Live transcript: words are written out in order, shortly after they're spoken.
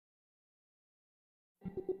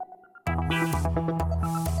Milan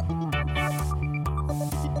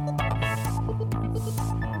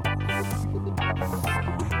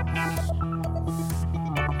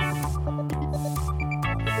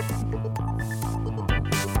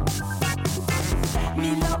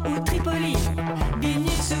ou Tripoli,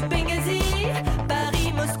 Vilnius ou Benghazi,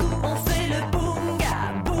 Paris, Moscou, on fait le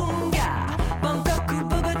bunga, bunga. Bangkok ou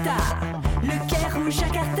Bogota, Le Caire ou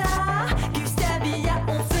Jakarta, Gustavia,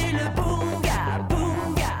 on fait le bunga,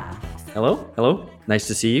 bunga. Hello. Nice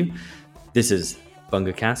to see you. This is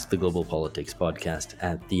BungaCast, the global politics podcast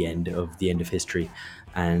at the end of history.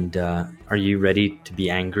 And are you ready to be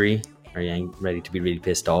angry? Are you ready to be really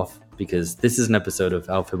pissed off? Because this is an episode of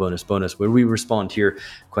AufheBonus where we respond to your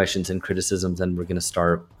questions and criticisms, and we're going to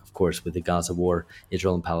start, of course, with the Gaza war,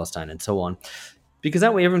 Israel and Palestine, and so on. Because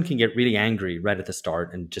that way everyone can get really angry right at the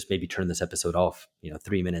start and just maybe turn this episode off,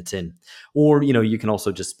 3 minutes in. Or, you can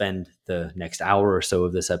also just spend the next hour or so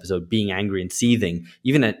of this episode being angry and seething,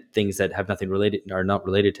 even at things that have nothing related, are not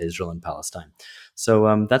related to Israel and Palestine.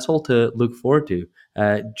 So that's all to look forward to.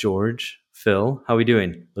 George, Phil, how are we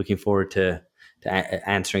doing? Looking forward to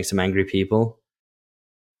answering some angry people.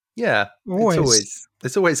 Yeah,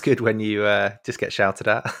 it's always good when you just get shouted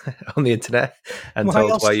at on the internet and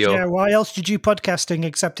told why you're. Yeah, why else did you podcasting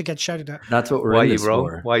except to get shouted at? That's what we're why in you this wrong?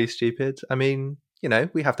 for. Why are you stupid? I mean,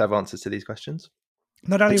 we have to have answers to these questions.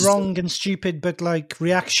 Not only wrong and stupid, but like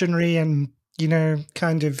reactionary and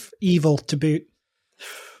kind of evil to boot.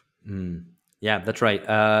 Yeah, that's right.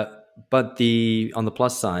 But on the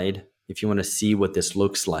plus side, if you want to see what this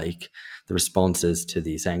looks like, the responses to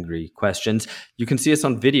these angry questions, you can see us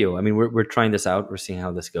on video. I mean, we're trying this out. We're seeing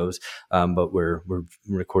how this goes. But we're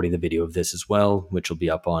recording the video of this as well, which will be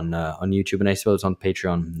up on YouTube and I suppose on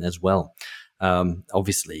Patreon as well.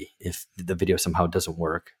 Obviously, if the video somehow doesn't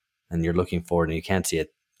work and you're looking for it and you can't see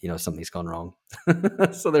it, something's gone wrong.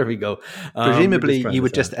 So there we go. Presumably, you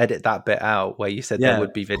would just edit that bit out where you said there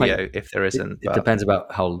would be video if there isn't. It depends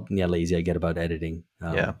about how lazy I get about editing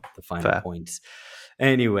the final points.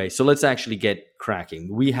 Anyway, so let's actually get cracking.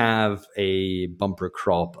 We have a bumper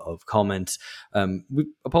crop of comments.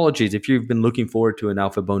 Apologies if you've been looking forward to an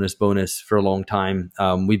AufheBonus for a long time.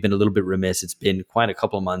 We've been a little bit remiss. It's been quite a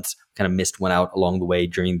couple of months. Kind of missed one out along the way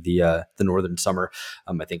during the northern summer.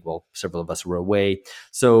 I think, several of us were away.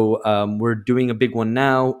 So we're doing a big one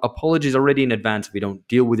now. Apologies already in advance if we don't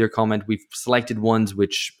deal with your comment. We've selected ones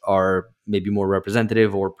which are maybe more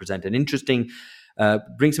representative or present an interesting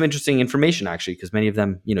bring some interesting information, actually, because many of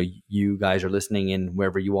them, you guys are listening in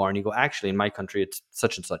wherever you are and you go, actually, in my country, it's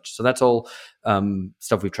such and such. So that's all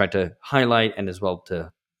stuff we've tried to highlight, and as well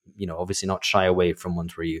to, obviously not shy away from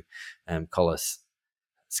ones where you call us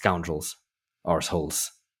scoundrels, arseholes,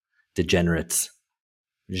 degenerates,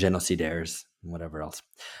 genocidaires, whatever else.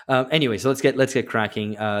 Anyway, so let's get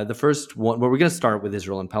cracking. The first one, we're going to start with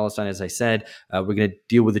Israel and Palestine, as I said. We're going to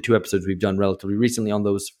deal with the two episodes we've done relatively recently on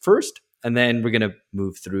those first. And then we're going to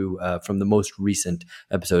move through from the most recent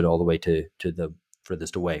episode all the way to the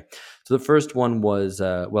furthest away. So the first one was,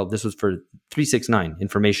 this was for 369,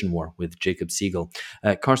 Information War with Jacob Siegel.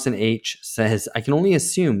 Carson H. says, I can only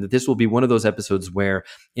assume that this will be one of those episodes where,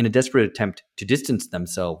 in a desperate attempt to distance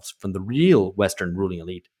themselves from the real Western ruling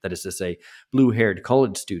elite, that is to say, blue-haired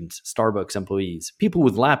college students, Starbucks employees, people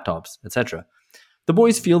with laptops, etc., the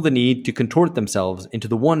boys feel the need to contort themselves into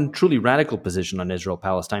the one truly radical position on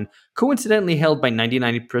Israel-Palestine, coincidentally held by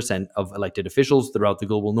 99% of elected officials throughout the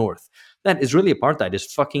global north. That Israeli apartheid is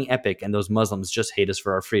fucking epic, and those Muslims just hate us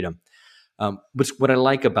for our freedom. But what I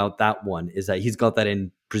like about that one is that he's got that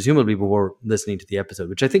in presumably before listening to the episode,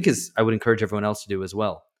 which I think I would encourage everyone else to do as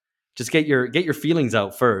well. Just get your feelings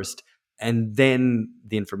out first, and then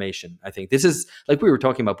the information. I think this is like we were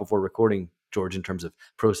talking about before recording, George, in terms of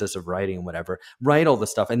process of writing and whatever. Write all the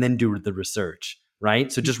stuff and then do the research,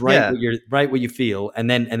 right? So just write what you feel, and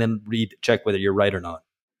then check whether you're right or not.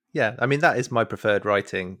 Yeah, I mean that is my preferred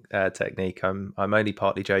writing technique. I'm only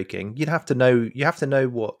partly joking. You have to know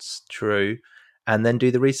what's true, and then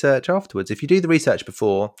do the research afterwards. If you do the research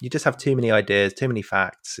before, you just have too many ideas, too many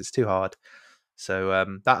facts. It's too hard. So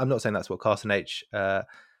I'm not saying that's what Carson H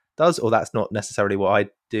does, or that's not necessarily what I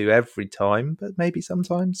do every time, but maybe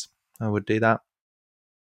sometimes I would do that.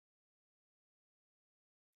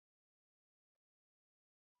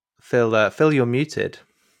 Phil, you're muted.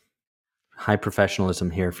 High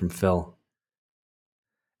professionalism here from Phil.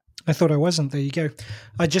 I thought I wasn't. There you go.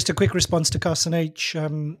 Just a quick response to Carson H.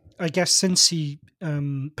 I guess since he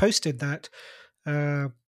posted that,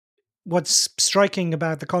 what's striking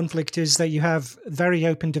about the conflict is that you have very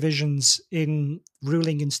open divisions in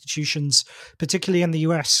ruling institutions, particularly in the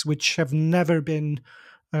US, which have never been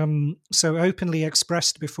so openly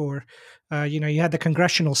expressed before. You had the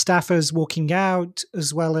congressional staffers walking out,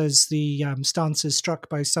 as well as the stances struck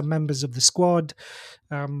by some members of the squad.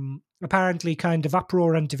 Apparently kind of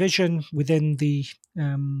uproar and division within the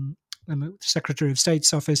Secretary of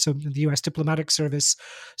State's office of the U.S. Diplomatic Service.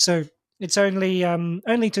 So it's only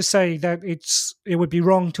to say that it would be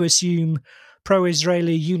wrong to assume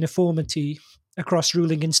pro-Israeli uniformity across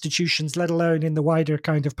ruling institutions, let alone in the wider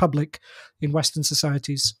kind of public in Western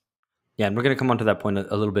societies. Yeah, and we're going to come on to that point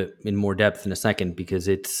a little bit in more depth in a second, because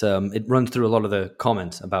it runs through a lot of the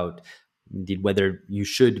comments about indeed whether you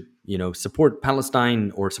should support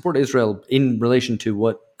Palestine or support Israel in relation to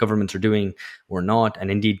what governments are doing or not, and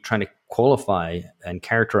indeed trying to qualify and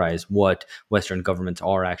characterize what Western governments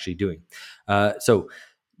are actually doing. So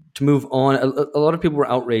to move on, a lot of people were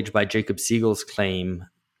outraged by Jacob Siegel's claim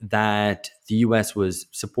that the US was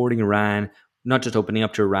supporting Iran, not just opening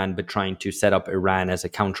up to Iran, but trying to set up Iran as a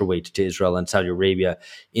counterweight to Israel and Saudi Arabia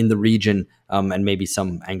in the region, and maybe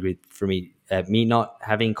some angry for me not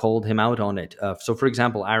having called him out on it. So, for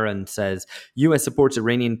example, Aaron says, U.S. supports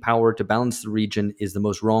Iranian power to balance the region is the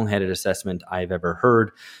most wrong-headed assessment I've ever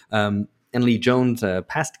heard. And Lee Jones, a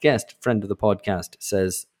past guest, friend of the podcast,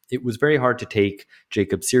 says, it was very hard to take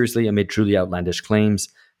Jacob seriously amid truly outlandish claims.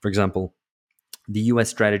 For example, the U.S.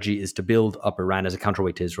 strategy is to build up Iran as a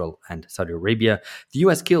counterweight to Israel and Saudi Arabia. The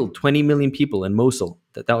U.S. killed 20 million people in Mosul.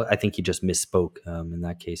 I think he just misspoke in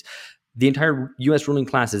that case. The entire U.S. ruling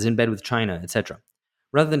class is in bed with China, etc.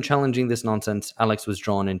 Rather than challenging this nonsense, Alex was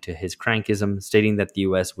drawn into his crankism, stating that the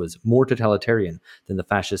U.S. was more totalitarian than the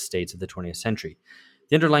fascist states of the 20th century.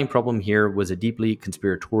 The underlying problem here was a deeply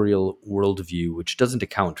conspiratorial worldview, which doesn't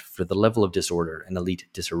account for the level of disorder and elite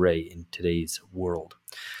disarray in today's world.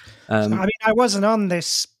 I wasn't on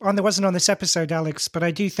this episode, Alex, but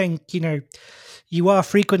I do think, you are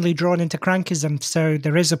frequently drawn into crankism, so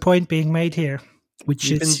there is a point being made here.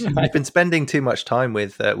 You've been spending too much time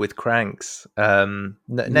with cranks. Naming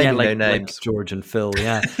no names. Like George and Phil,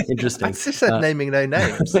 yeah. Interesting. I just said naming no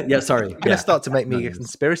names. Yeah, sorry. You're going to start to make me a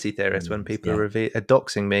conspiracy theorist when people are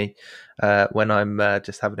doxing me when I'm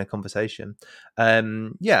just having a conversation.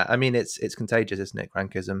 It's contagious, isn't it,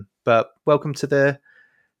 crankism? But welcome to the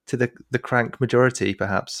crank majority,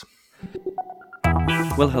 perhaps.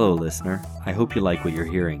 Well, hello, listener. I hope you like what you're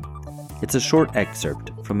hearing. It's a short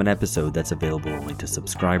excerpt from an episode that's available only to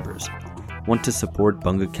subscribers. Want to support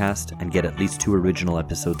BungaCast and get at least 2 original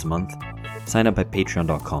episodes a month? Sign up at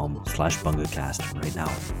patreon.com/BungaCast right now.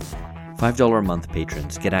 $5 a month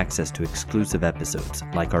patrons get access to exclusive episodes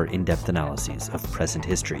like our in-depth analyses of present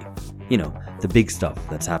history. The big stuff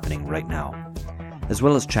that's happening right now. As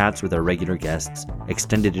well as chats with our regular guests,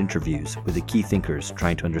 extended interviews with the key thinkers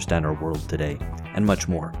trying to understand our world today, and much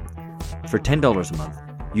more. For $10 a month,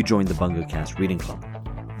 you join the BungaCast Reading Club,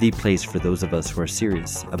 the place for those of us who are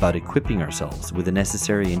serious about equipping ourselves with the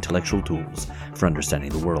necessary intellectual tools for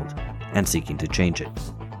understanding the world and seeking to change it.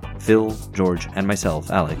 Phil, George, and myself,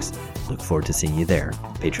 Alex, look forward to seeing you there.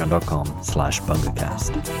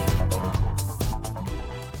 Patreon.com/BungaCast.